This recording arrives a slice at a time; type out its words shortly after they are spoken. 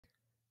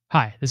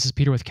Hi, this is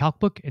Peter with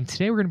CalcBook, and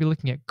today we're going to be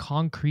looking at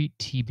concrete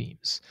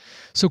T-beams.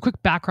 So, quick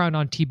background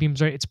on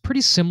T-beams, right? It's pretty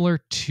similar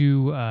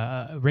to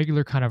a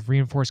regular kind of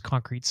reinforced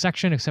concrete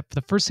section, except for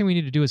the first thing we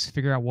need to do is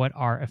figure out what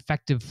our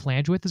effective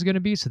flange width is going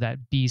to be, so that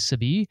B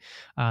sub E.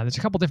 There's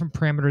a couple different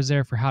parameters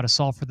there for how to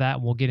solve for that,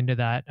 and we'll get into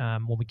that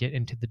when we get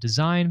into the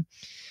design.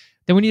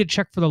 Then we need to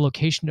check for the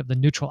location of the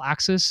neutral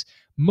axis.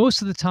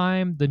 Most of the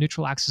time, the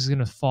neutral axis is going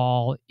to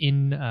fall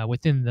in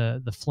within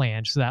the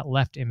flange, so that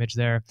left image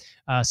there.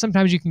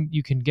 Sometimes you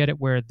can get it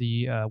where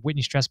the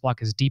Whitney stress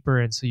block is deeper,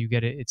 and so you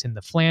get it. It's in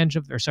the flange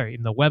of, or sorry,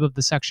 in the web of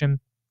the section.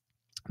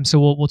 And so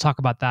we'll talk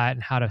about that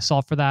and how to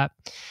solve for that.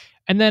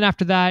 And then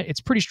after that,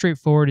 it's pretty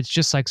straightforward. It's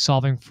just like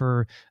solving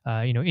for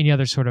any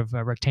other sort of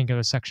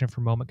rectangular section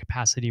for moment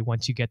capacity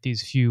once you get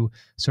these few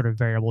sort of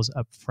variables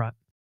up front.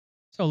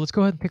 So let's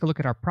go ahead and take a look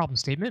at our problem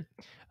statement.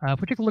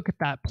 If we take a look at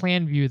that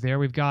plan view there,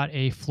 we've got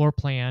a floor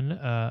plan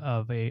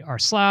of our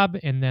slab,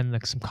 and then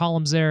some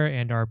columns there,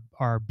 and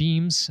our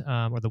beams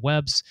or the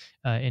webs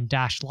in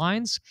dashed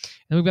lines.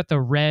 And we've got the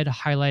red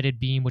highlighted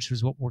beam, which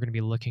is what we're going to be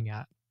looking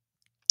at.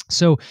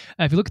 So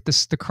if you look at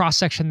the cross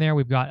section there,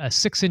 we've got a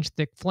 6-inch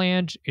thick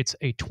flange. It's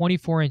a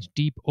 24-inch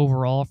deep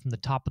overall from the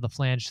top of the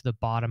flange to the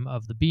bottom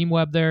of the beam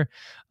web there.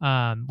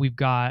 We've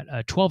got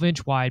a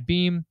 12-inch wide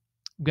beam.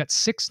 We've got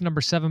 6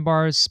 number 7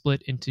 bars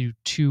split into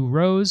 2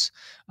 rows.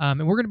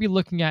 And we're going to be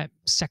looking at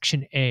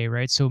section A,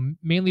 right? So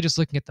mainly just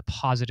looking at the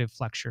positive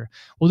flexure.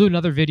 We'll do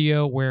another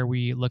video where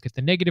we look at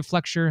the negative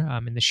flexure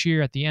and the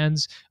shear at the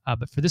ends.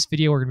 But for this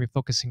video, we're going to be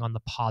focusing on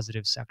the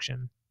positive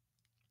section.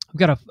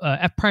 We've got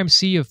a F prime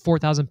C of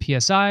 4,000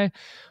 PSI,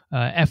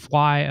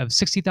 Fy of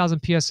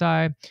 60,000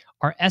 PSI,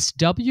 our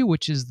SW,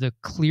 which is the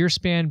clear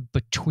span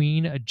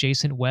between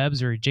adjacent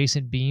webs or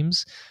adjacent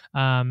beams.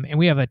 And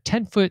we have a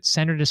 10-foot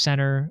center to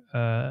center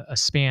a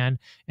span.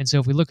 And so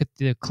if we look at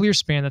the clear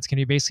span, that's going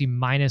to be basically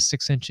minus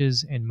 6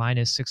 inches and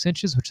minus 6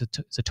 inches, which is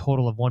a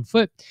total of 1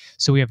 foot.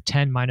 So we have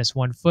 10 minus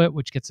 1 foot,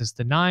 which gets us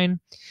to 9.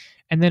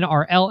 And then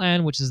our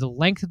LN, which is the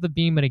length of the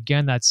beam, and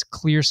again, that's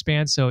clear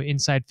span, so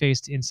inside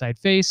face to inside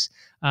face.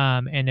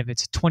 And if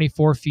it's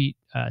 24 feet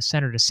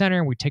center to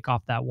center, we take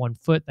off that 1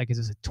 foot, that gives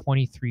us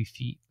 23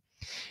 feet.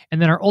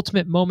 And then our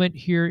ultimate moment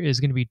here is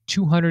going to be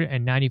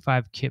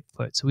 295 kip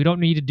foot. So we don't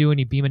need to do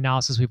any beam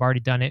analysis. We've already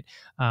done it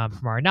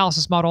from our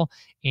analysis model.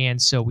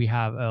 And so we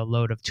have a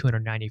load of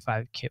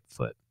 295 kip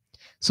foot.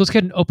 So let's go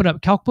ahead and open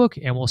up CalcBook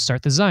and we'll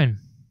start the design.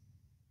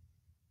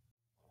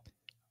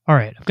 All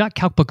right, I've got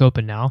CalcBook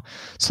open now.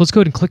 So let's go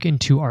ahead and click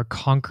into our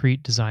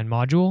concrete design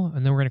module.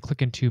 And then we're going to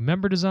click into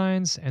member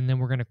designs. And then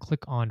we're going to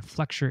click on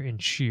flexure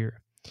and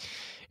shear.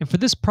 And for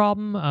this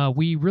problem,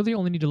 we really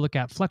only need to look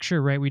at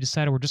flexure, right? We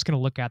decided we're just going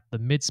to look at the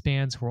mid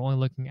spans. We're only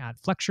looking at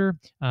flexure.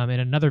 In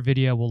another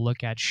video, we'll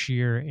look at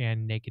shear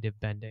and negative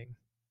bending.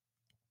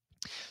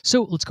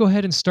 So let's go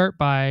ahead and start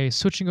by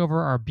switching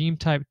over our beam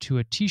type to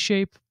a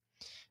T-shape.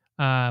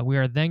 We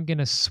are then going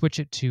to switch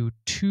it to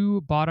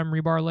 2 bottom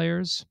rebar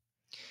layers.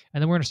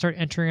 And then we're going to start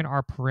entering in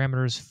our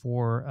parameters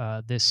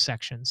for this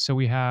section. So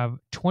we have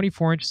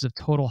 24 inches of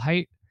total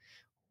height,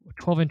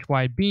 12-inch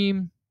wide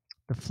beam.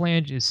 The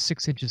flange is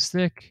 6 inches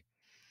thick.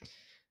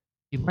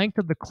 The length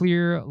of the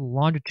clear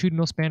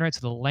longitudinal span, right?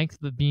 So the length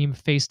of the beam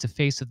face to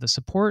face of the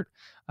support,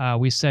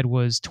 we said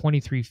was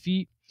 23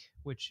 feet,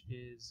 which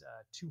is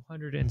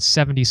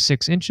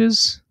 276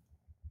 inches.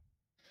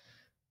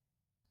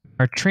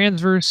 Our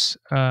transverse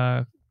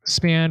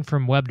span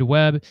from web to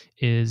web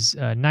is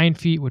 9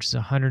 feet, which is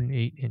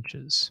 108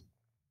 inches.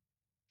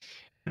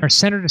 Our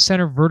center to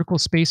center vertical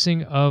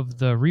spacing of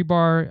the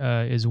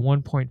rebar is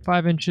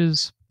 1.5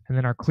 inches. And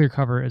then our clear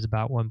cover is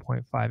about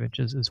 1.5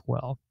 inches as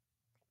well.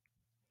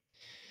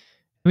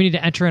 We need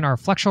to enter in our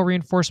flexural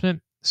reinforcement.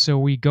 So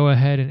we go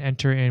ahead and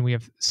enter in. We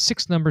have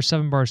 6 number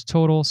 7 bars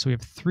total. So we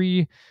have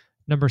 3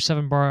 number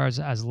 7 bars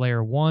as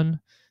layer 1. And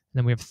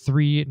then we have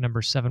 3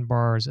 number 7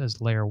 bars as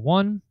layer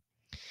 1.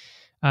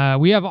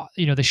 We have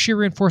the shear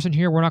reinforcement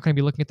here. We're not going to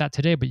be looking at that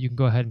today, but you can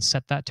go ahead and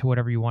set that to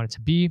whatever you want it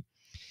to be.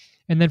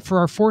 And then for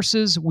our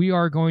forces, we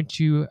are going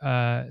to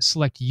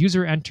select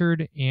user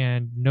entered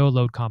and no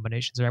load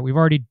combinations. Right? We've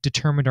already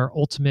determined our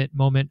ultimate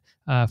moment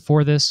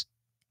for this.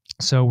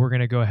 So we're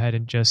going to go ahead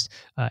and just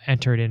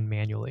enter it in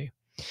manually.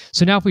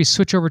 So now if we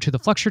switch over to the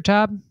flexure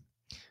tab,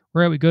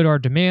 we go to our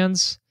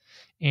demands,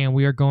 and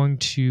we are going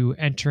to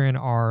enter in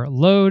our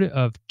load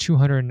of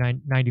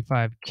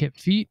 295 kip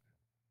feet.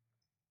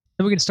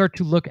 Then we can start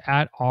to look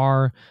at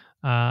our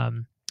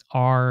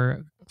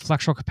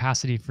flexural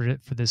capacity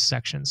for this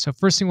section. So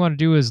first thing we want to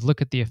do is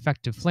look at the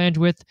effective flange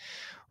width,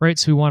 right?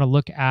 So we want to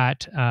look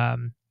at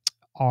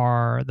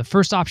the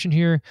first option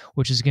here,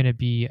 which is going to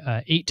be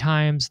 8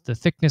 times the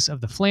thickness of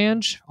the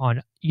flange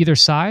on either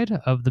side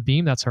of the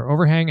beam. That's our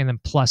overhang, and then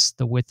plus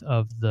the width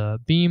of the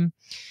beam.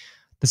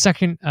 The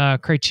second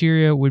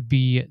criteria would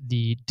be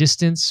the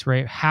distance,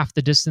 right? Half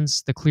the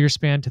distance, the clear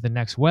span to the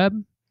next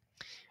web.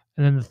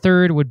 And then the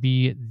third would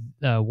be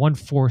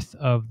 1/4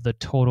 of the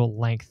total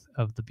length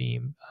of the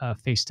beam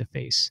face to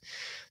face.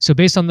 So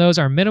based on those,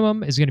 our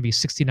minimum is going to be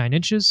 69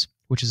 inches,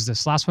 which is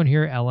this last one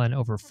here, ln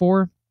over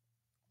 4.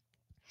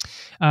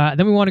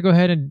 Then we want to go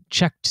ahead and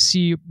check to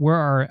see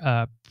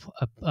where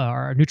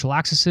our neutral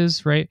axis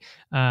is, right?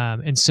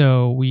 And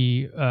so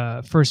we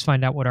first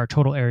find out what our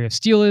total area of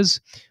steel is.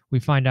 We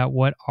find out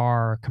what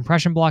our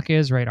compression block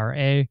is, right, our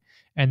A,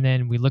 and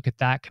then we look at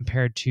that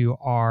compared to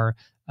our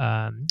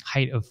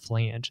height of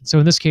flange. So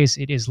in this case,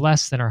 it is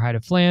less than our height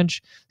of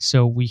flange,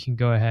 so we can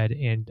go ahead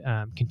and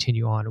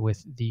continue on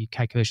with the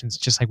calculations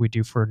just like we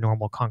do for a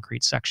normal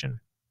concrete section.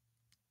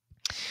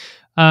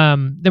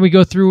 Then we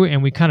go through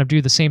and we kind of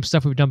do the same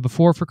stuff we've done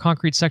before for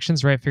concrete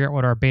sections, right? Figure out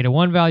what our beta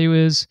 1 value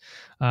is,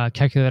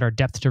 calculate our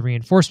depth to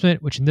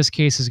reinforcement, which in this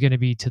case is going to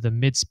be to the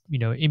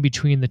in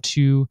between the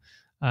two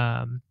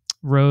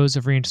rows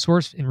of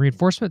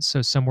reinforcement.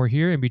 So somewhere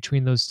here in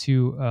between those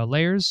two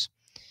layers.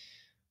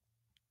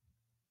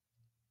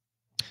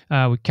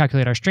 We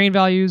calculate our strain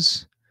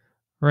values,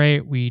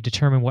 right? We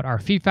determine what our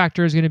feed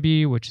factor is going to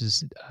be, which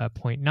is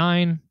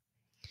 0.9.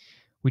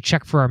 We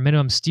check for our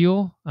minimum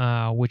steel,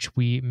 which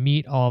we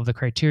meet all of the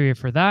criteria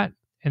for that.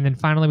 And then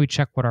finally, we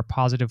check what our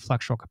positive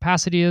flexural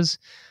capacity is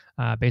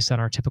based on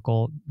our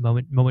typical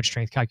moment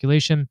strength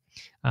calculation.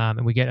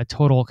 And we get a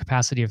total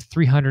capacity of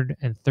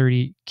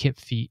 330 kip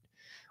feet,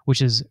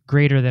 which is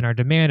greater than our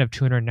demand of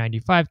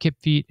 295 kip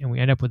feet. And we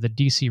end up with a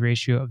DC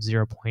ratio of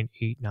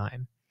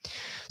 0.89.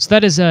 So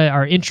that is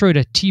our intro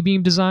to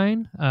T-beam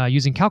design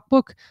using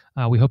CalcBook.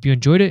 We hope you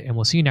enjoyed it, and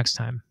we'll see you next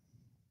time.